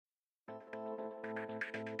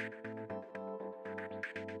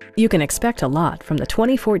You can expect a lot from the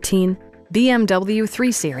 2014 BMW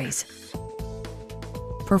 3 Series.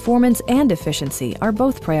 Performance and efficiency are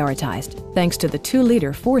both prioritized thanks to the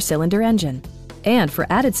 2-liter 4-cylinder engine. And for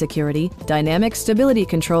added security, dynamic stability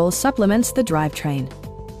control supplements the drivetrain.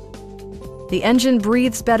 The engine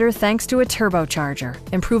breathes better thanks to a turbocharger,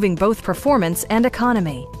 improving both performance and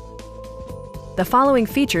economy. The following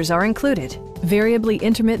features are included: variably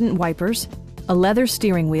intermittent wipers, a leather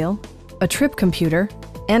steering wheel, a trip computer,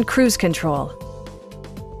 and cruise control.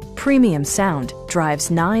 Premium sound drives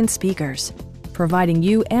 9 speakers, providing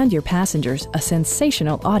you and your passengers a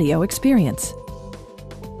sensational audio experience.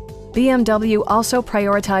 BMW also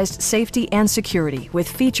prioritized safety and security with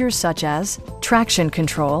features such as traction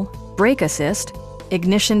control, brake assist,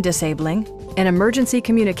 ignition disabling, an emergency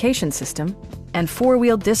communication system, and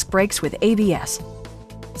 4-wheel disc brakes with ABS.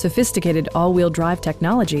 Sophisticated all-wheel drive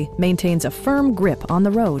technology maintains a firm grip on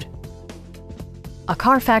the road. A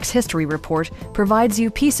Carfax history report provides you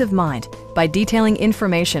peace of mind by detailing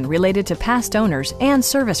information related to past owners and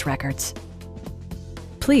service records.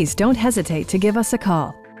 Please don't hesitate to give us a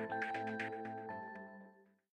call.